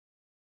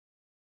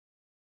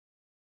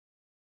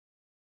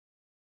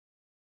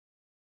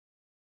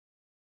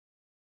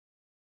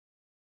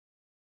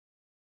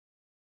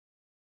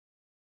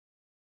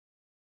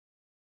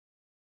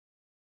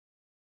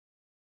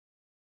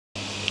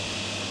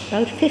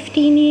about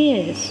 15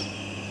 years.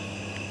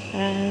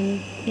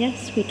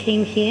 Yes, we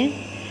came here.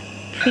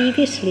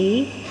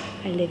 Previously,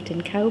 I lived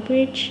in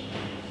Cowbridge,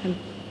 and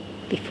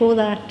before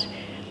that,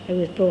 I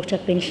was brought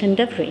up in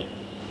Llandovery.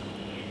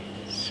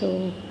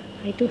 So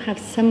I do have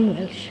some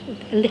Welsh,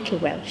 a little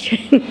Welsh.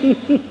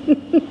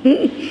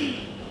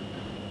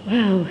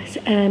 Wow,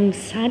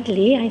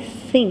 sadly, I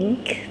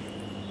think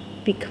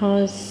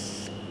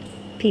because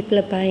people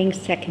are buying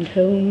second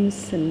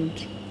homes and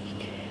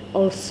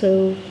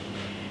also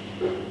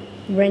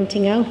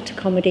renting out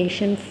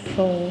accommodation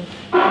for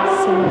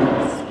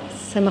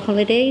summer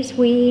holidays,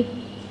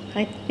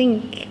 I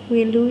think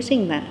we're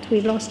losing that.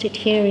 We've lost it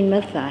here in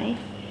Myddai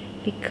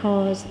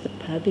because the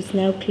pub is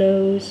now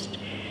closed,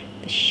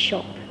 the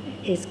shop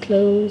is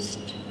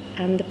closed,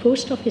 and the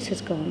post office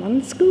has gone,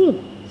 and the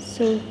school.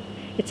 So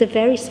it's a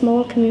very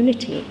small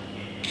community,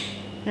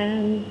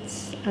 and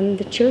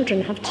the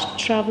children have to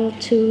travel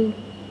to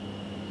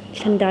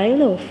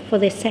Llandailo for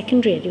their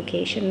secondary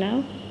education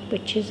now,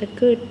 which is a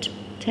good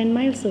 10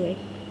 miles away.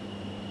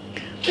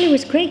 Well, it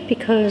was great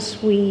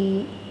because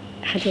we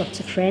had lots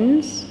of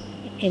friends.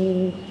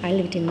 I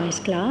lived in Maes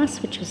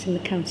Glas, which was in the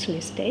council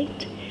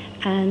estate,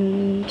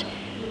 and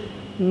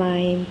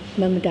my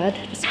mum and dad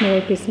had a small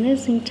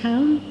business in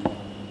town,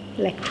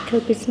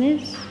 electrical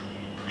business,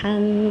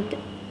 and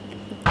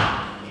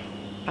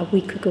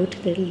we could go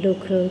to the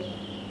local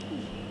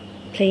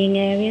playing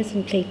areas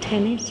and play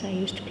tennis. I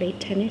used to play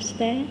tennis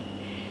there,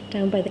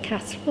 down by the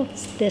castle.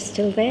 They're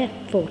still there,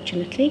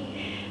 fortunately.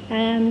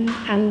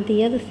 And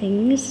the other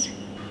things,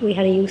 we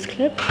had a youth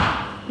club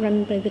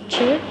run by the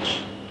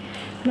church.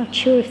 I'm not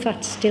sure if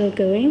that's still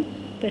going,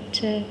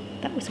 but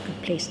that was a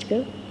good place to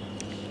go.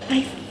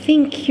 I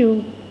think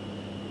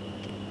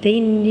they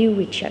knew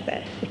each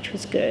other, which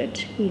was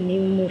good. We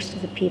knew most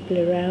of the people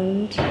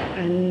around,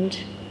 and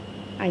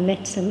I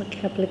met a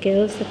couple of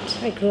girls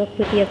that I grew up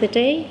with the other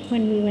day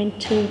when we went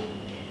to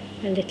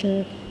a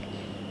little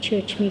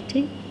church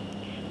meeting,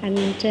 and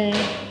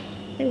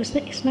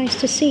it's nice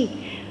to see.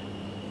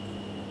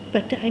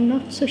 But I'm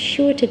not so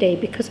sure today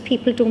because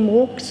people don't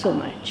walk so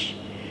much.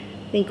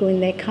 They go in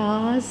their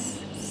cars,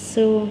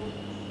 so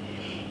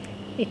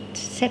it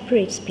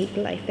separates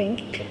people, I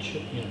think.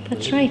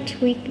 That's right.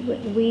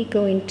 We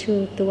go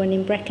into the one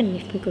in Brecon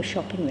if we go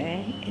shopping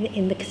there,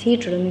 in the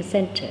cathedral in the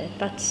centre.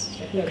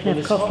 You can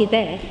have coffee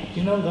there.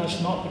 You know,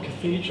 that's not the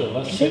cathedral.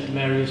 That's St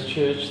Mary's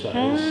Church. That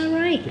is.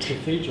 Right. The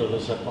cathedral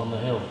is up on the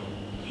hill.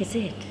 Is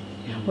it?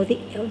 Or the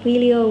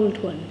really old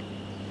one?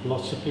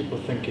 Lots of people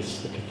think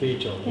it's the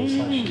cathedral. It's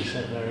actually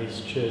St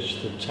Mary's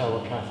Church, the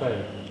Tower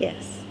Cafe.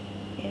 Yes.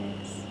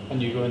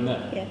 And you go in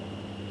there? Yeah.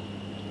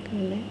 Go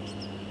in there.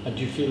 And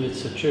do you feel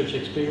it's a church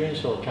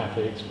experience or a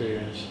cafe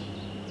experience?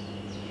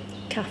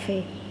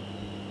 Cafe.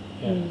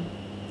 Yeah.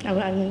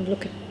 I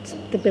look at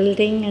the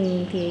building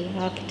and the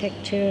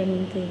architecture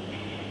and the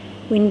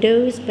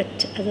windows,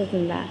 but other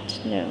than that,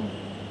 no.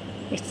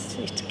 It's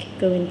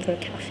going for a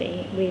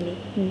cafe, really.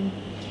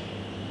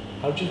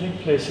 How do you think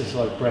places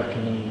like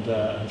Brecon and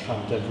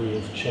Llandovery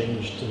have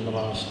changed in the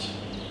last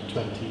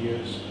 20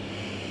 years?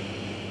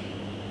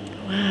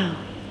 Wow.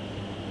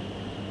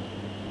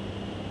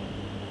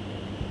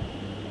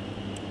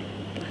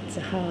 That's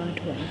a hard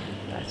one.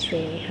 That's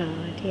really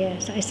hard,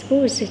 yes. I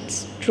suppose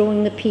it's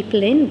drawing the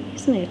people in,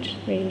 isn't it,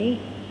 really?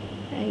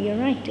 You're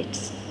right,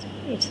 it's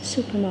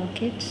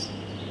supermarkets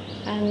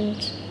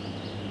and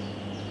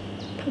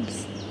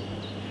pubs.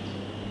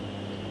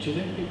 Do you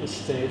think people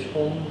stay at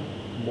home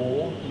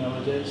more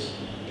nowadays?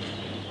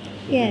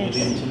 Yes.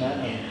 With the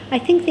internet? I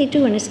think they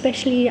do, and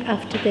especially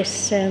after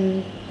this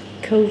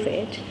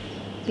COVID,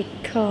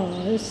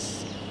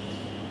 because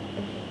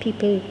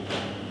people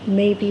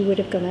maybe would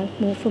have gone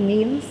out more for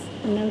meals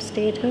and now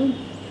stay at home.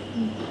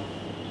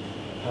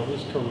 How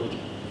was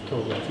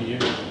COVID for you?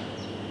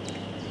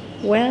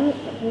 Well,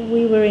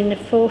 we were in a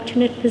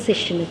fortunate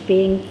position of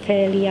being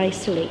fairly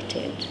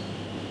isolated.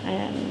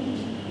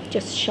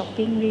 Just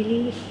shopping,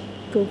 really.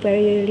 Go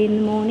very early in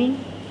the morning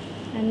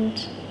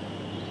and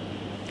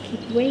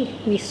keep away.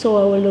 We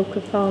saw our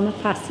local farmer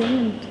passing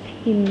and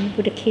he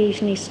would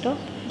occasionally stop,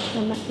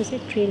 and that was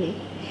it, really.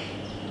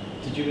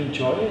 Did you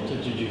enjoy it, or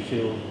did you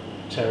feel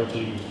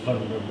terribly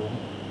vulnerable?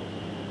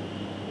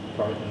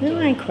 No,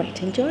 I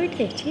quite enjoyed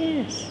it,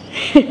 yes.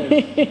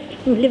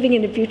 I'm living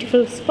in a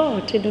beautiful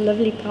spot in a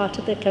lovely part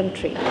of the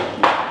country.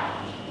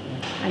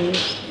 And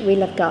we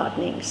love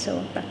gardening,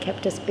 so that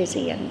kept us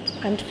busy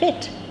and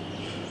fit.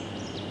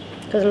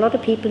 Because a lot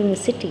of people in the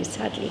cities,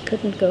 sadly,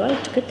 couldn't go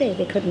out, could they?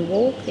 They couldn't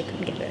walk, they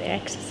couldn't get their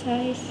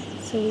exercise,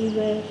 so we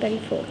were very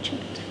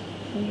fortunate.